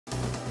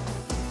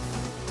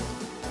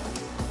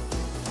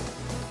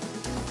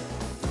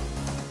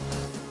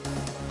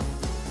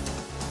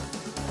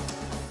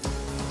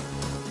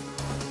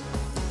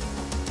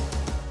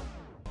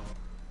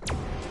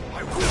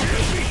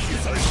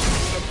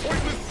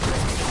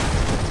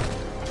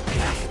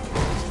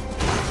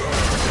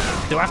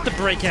Do I have to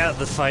break out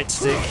the fight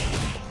stick?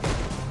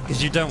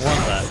 Because you don't want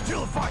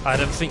that. I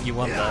don't think you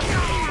want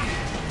that.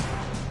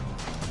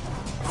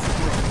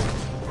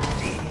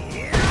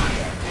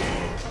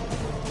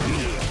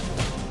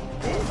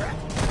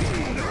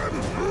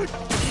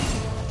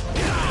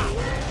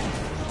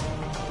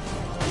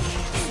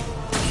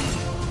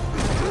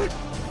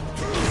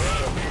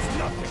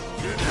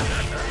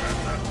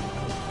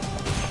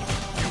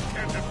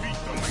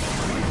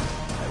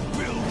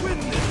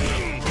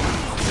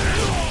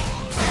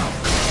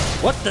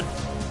 What the?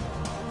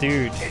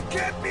 Dude. It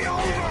can't be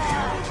over!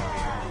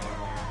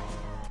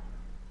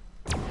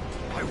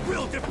 I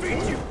will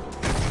defeat you!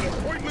 This is a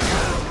pointless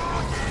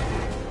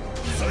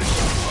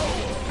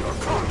You're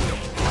caught!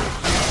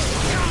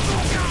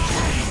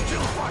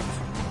 Still fight!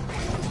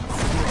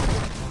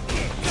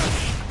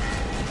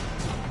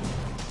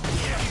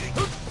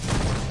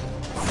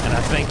 And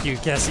I thank you,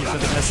 Cassie, for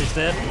the message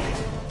there.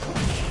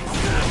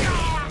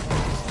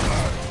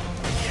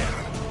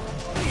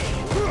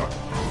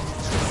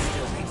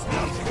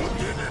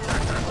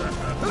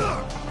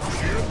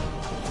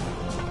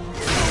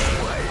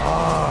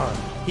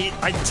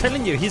 I'm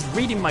telling you, he's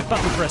reading my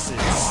button presses.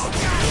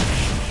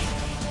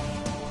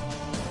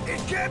 It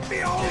can't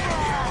be over!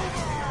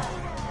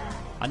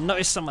 I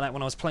noticed some of that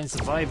when I was playing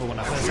Survival when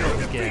I first got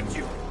this game.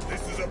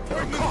 This is a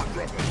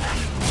pointless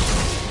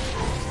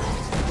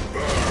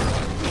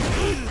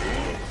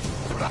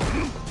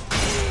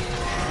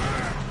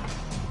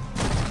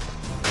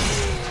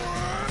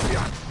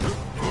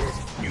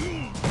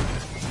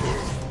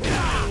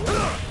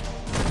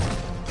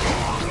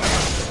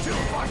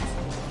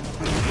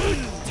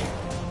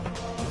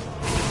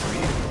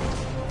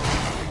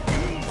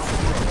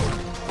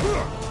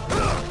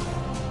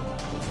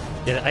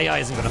Yeah, the AI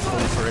isn't going to fall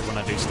for it when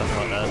I do stuff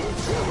like that.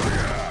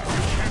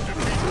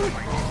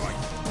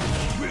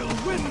 We'll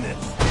win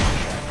this!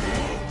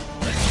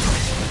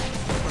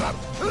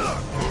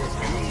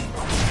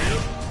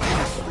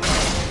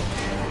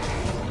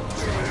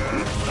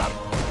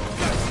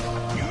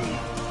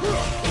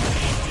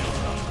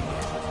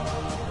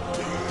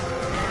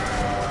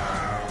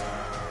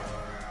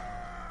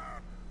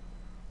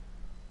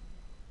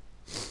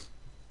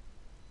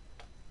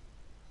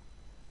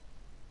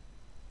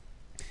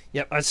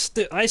 Yep,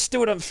 I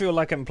still don't feel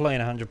like I'm playing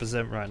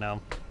 100% right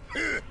now.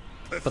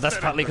 But that's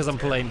partly because I'm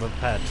playing with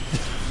pad.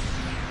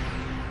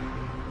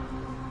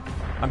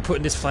 I'm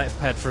putting this fight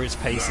pad through its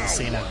paces,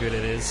 seeing how good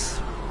it is.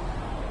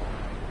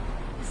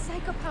 The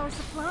psycho power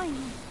supply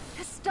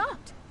has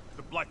stopped.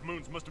 The Black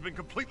Moons must have been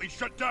completely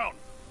shut down.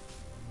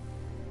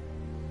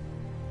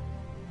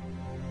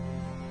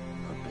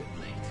 A bit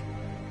late.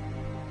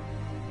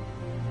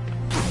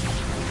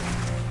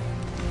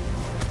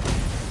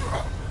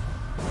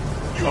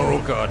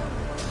 Oh god.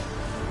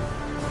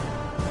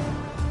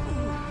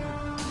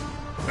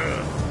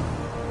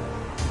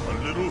 A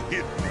little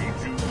hit made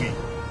you weak.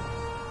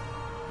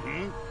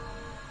 Hmm?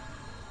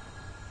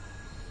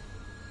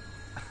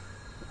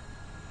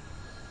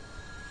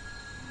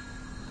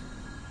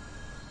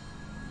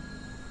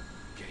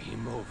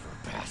 Game over,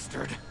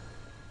 bastard.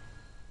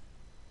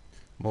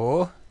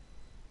 More?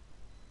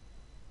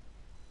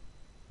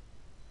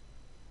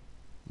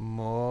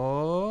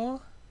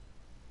 More?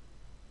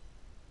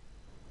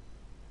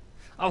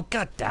 Oh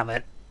god damn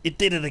it. It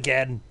did it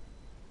again.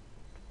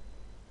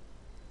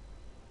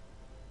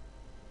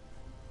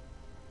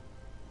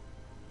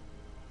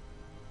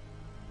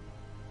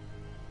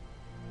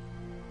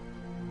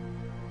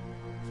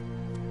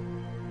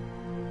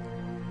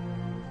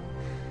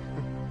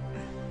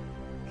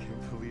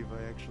 Can't believe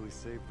I actually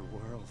saved the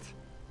world.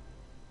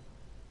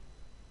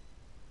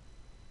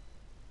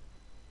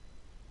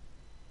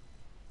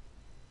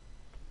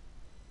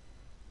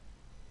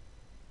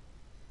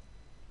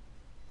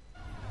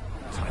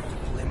 Time to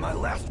play my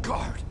last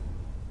card.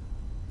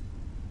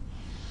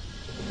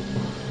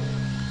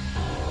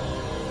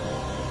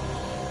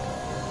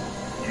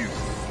 You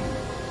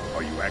fool.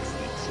 Are you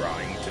actually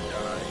trying to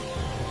die?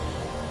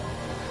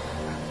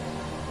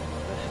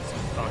 That's a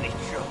funny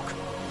joke.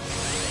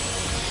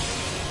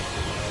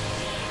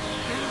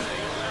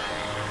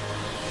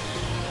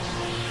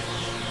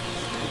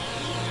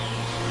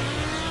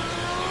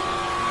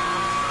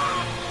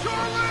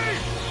 Charlie!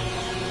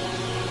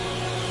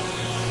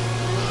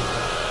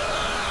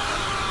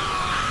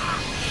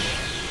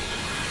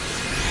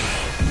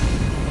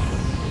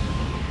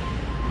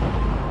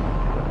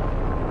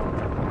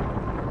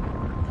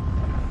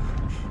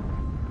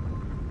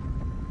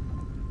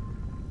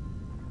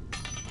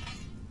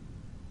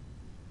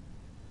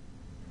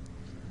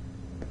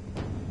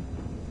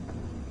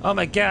 Oh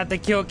my god, they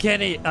killed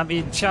Kenny! I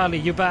mean, Charlie,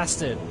 you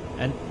bastard!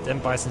 And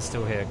Bison's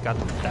still here. God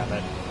damn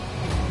it.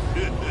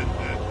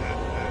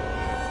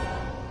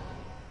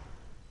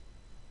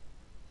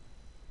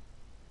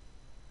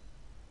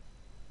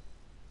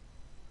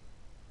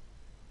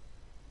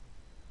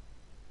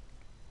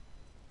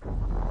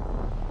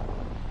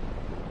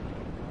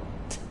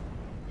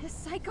 His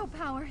psycho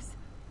powers.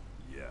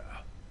 Yeah.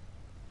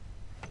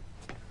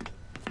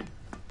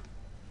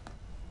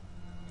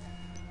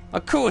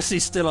 Of course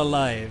he's still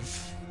alive.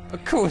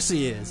 Of course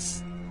he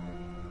is.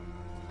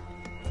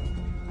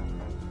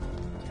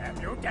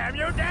 Damn you, damn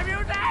you, damn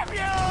you, damn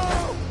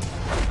you!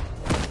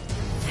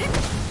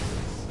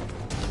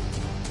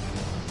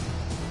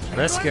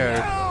 Let's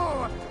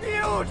go.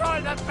 You told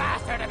the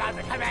bastard about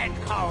the command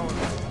code!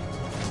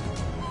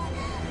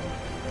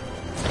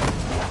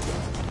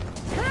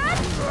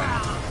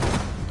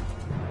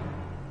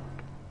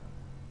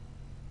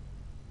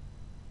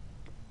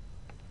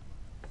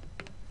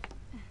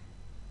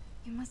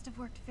 You must have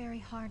worked very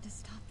hard to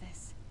stop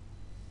this.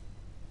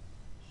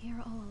 Here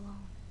all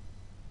alone.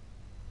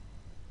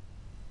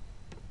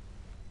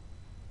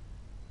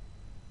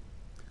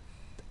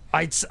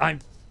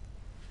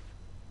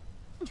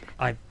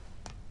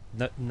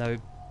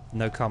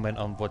 No comment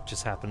on what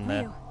just happened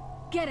there. Ryu,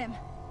 get him.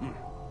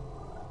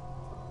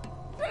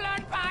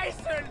 Blood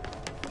Bison!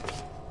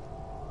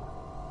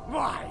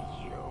 Why,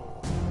 you?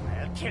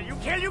 I'll kill you,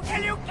 kill you,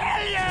 kill you,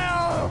 kill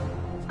you!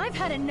 I've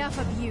had enough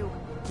of you.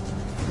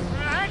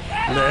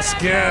 Let's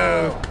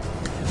go.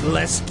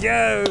 Let's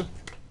go.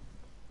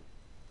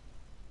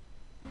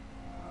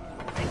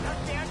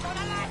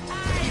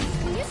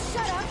 Will you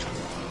shut up?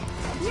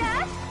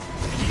 Yeah?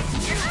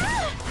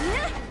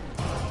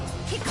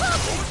 Keep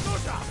close!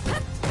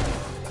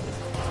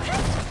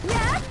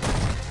 Yeah?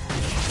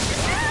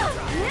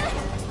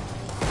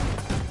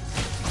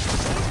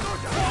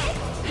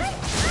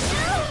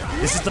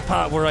 This is the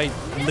part where I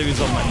lose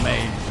on my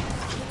main.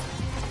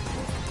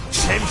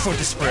 Shameful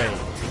display.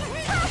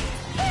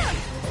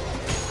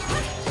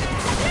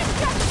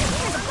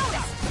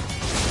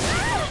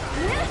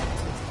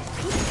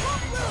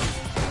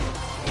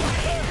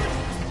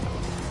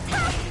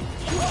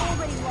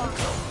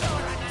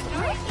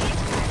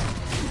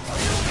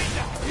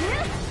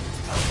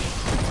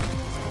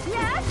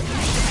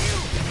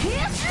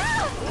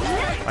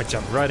 I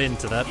jumped right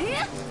into that.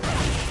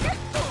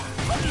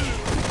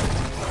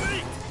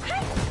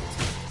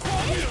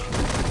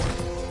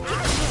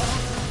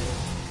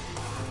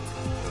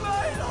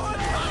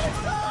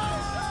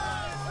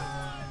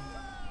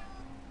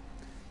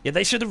 Yeah,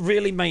 they should have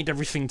really made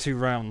everything 2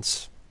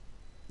 rounds.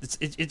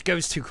 It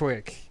goes too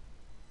quick.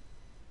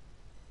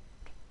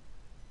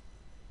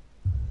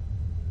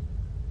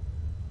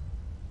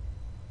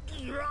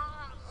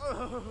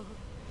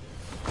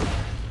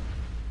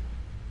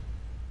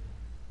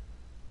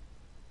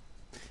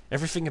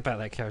 Everything about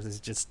that character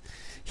is just...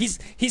 He's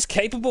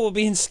capable of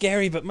being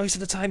scary, but most of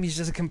the time he's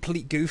just a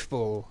complete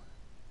goofball.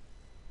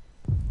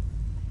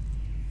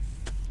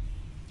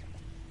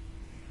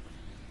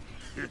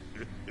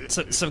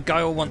 So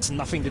Guile wants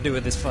nothing to do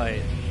with this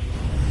fight.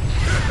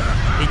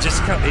 He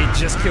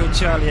just killed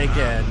Charlie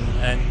again,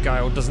 and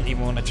Guile doesn't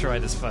even want to try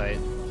this fight.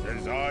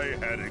 As I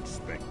had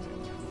expected,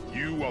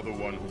 you are the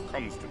one who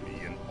comes to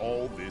me in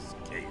all this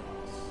chaos.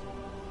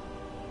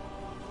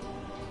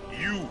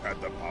 You had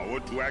the power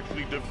to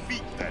actually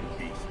defeat that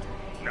beast.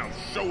 Now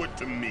show it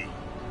to me.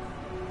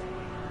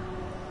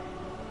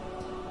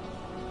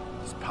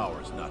 This power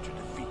is not your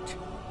defeat.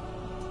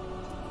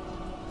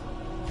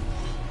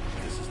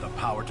 This is the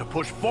power to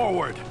push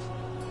forward.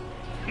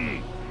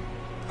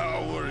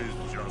 Power is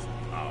just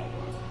power.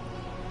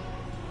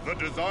 The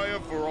desire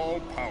for all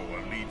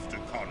power leads to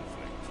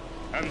conflict,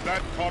 and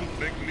that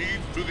conflict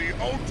leads to the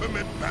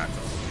ultimate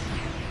battle.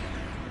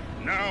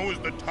 Now is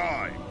the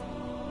time.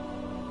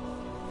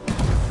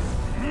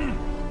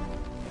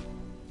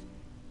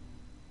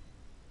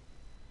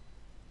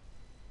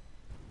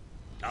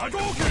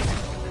 Hadouken!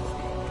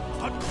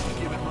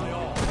 Give it my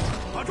all.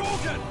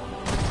 Hadouken!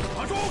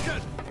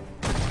 Hadouken!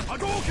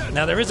 Hadouken!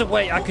 Now there is a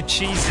way I could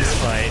cheese this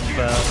fight,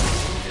 but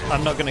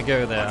I'm not going to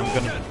go there. I'm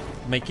going to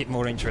make it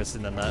more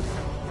interesting than that.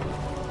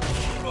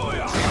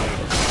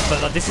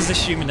 But this is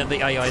assuming that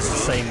the AI is the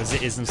same as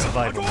it is in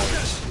survival mode.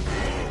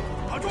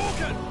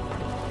 Hadouken!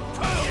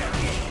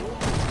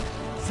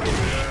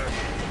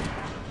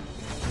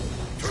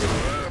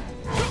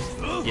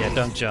 Yeah,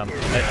 don't jump.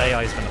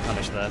 AI is going to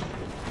punish that.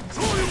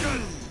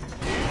 Hadouken!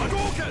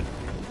 Hadouken!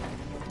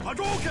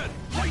 Hadouken!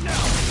 Right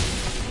now!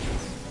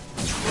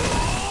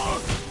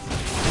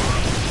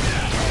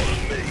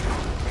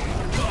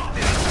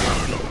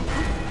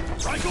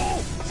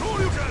 Cycle!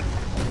 Shoryuken!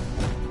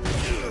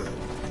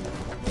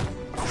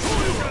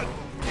 Shoryuken!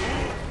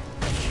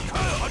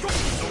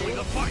 Hadouken! Only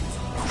the fight!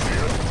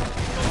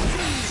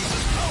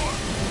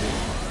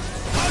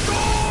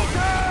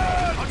 Hadouken!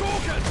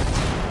 Hadouken!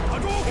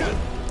 Hadouken!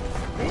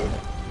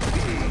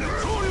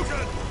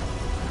 Shoryuken!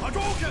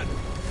 Hadouken!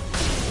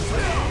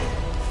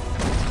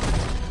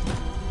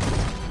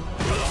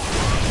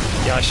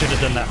 Yeah, I should have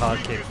done that hard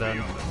kick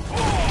then.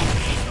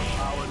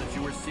 Power that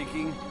you were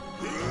seeking?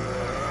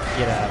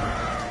 Get out.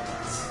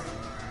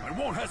 I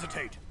won't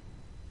hesitate.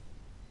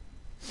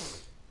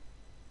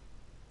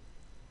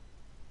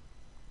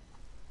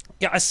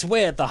 Yeah, I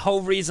swear the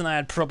whole reason I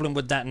had problem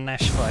with that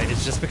Nash fight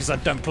is just because I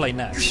don't play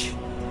Nash.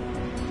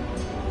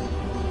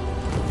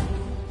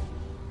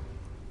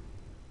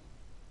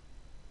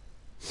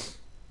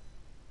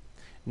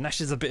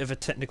 Nash is a bit of a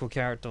technical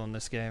character on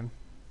this game.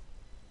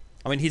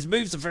 I mean, his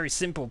moves are very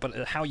simple,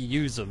 but how you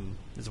use them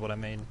is what I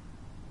mean.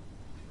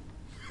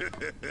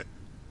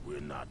 We're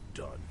not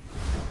done.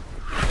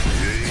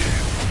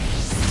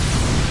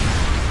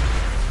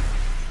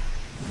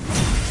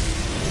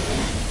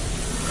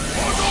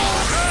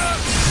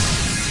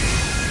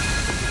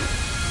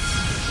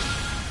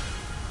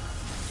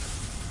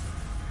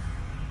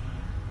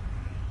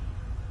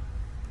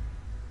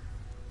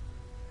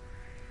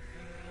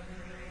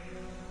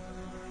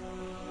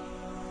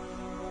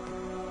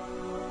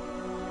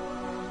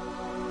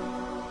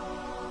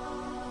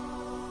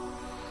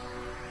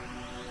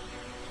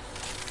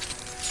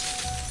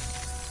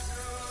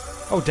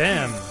 Oh,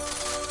 damn.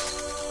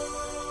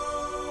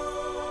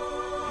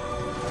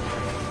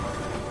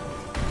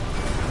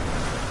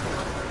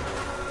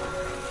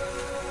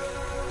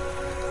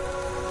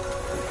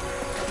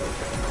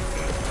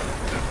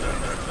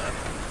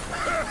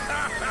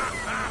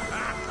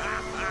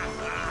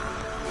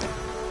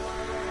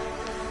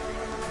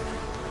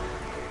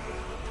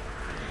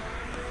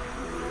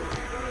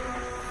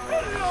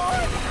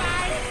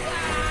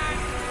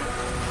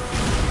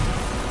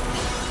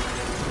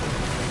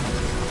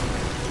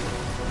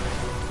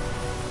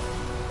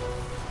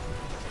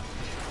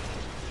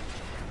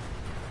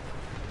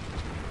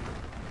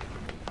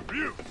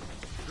 Ryu,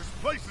 this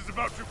place is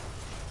about to...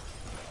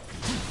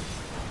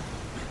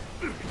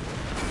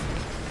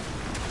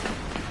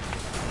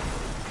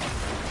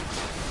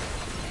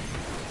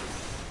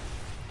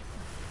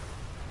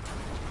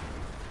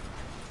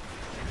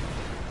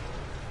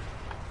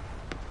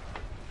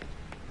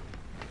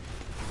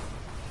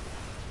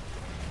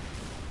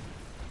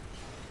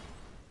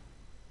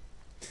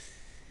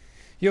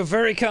 You're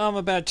very calm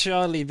about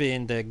Charlie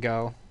being dead,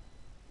 Gal.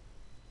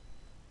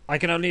 I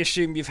can only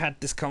assume you've had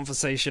this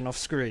conversation off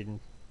screen.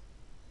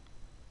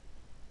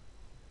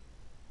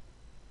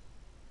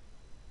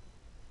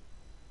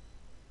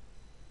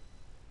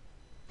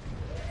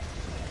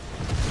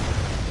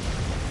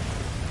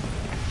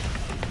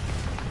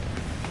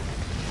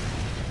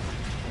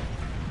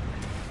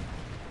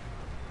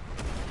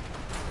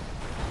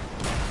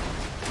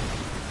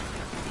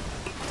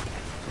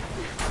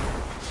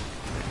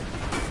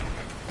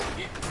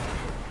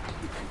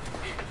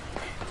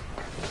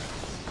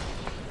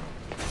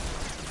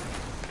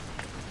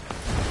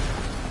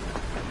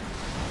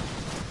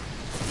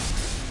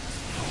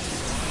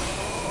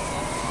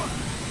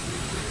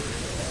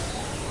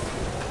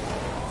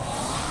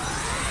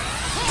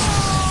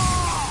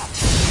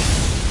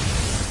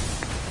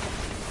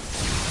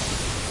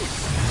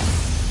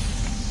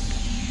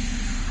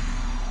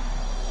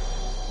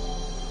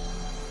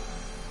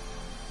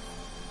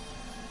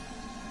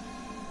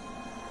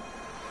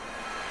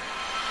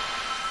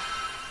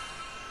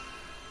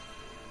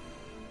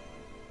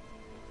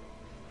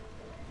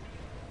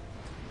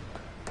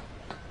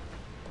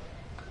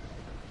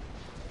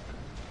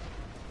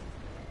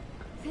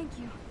 Thank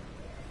you.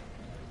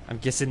 I'm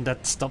guessing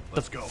that stopped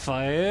Let's the go.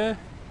 fire.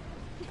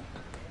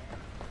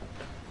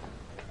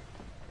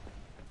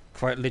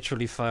 Quite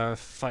literally fire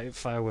with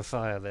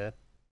fire there.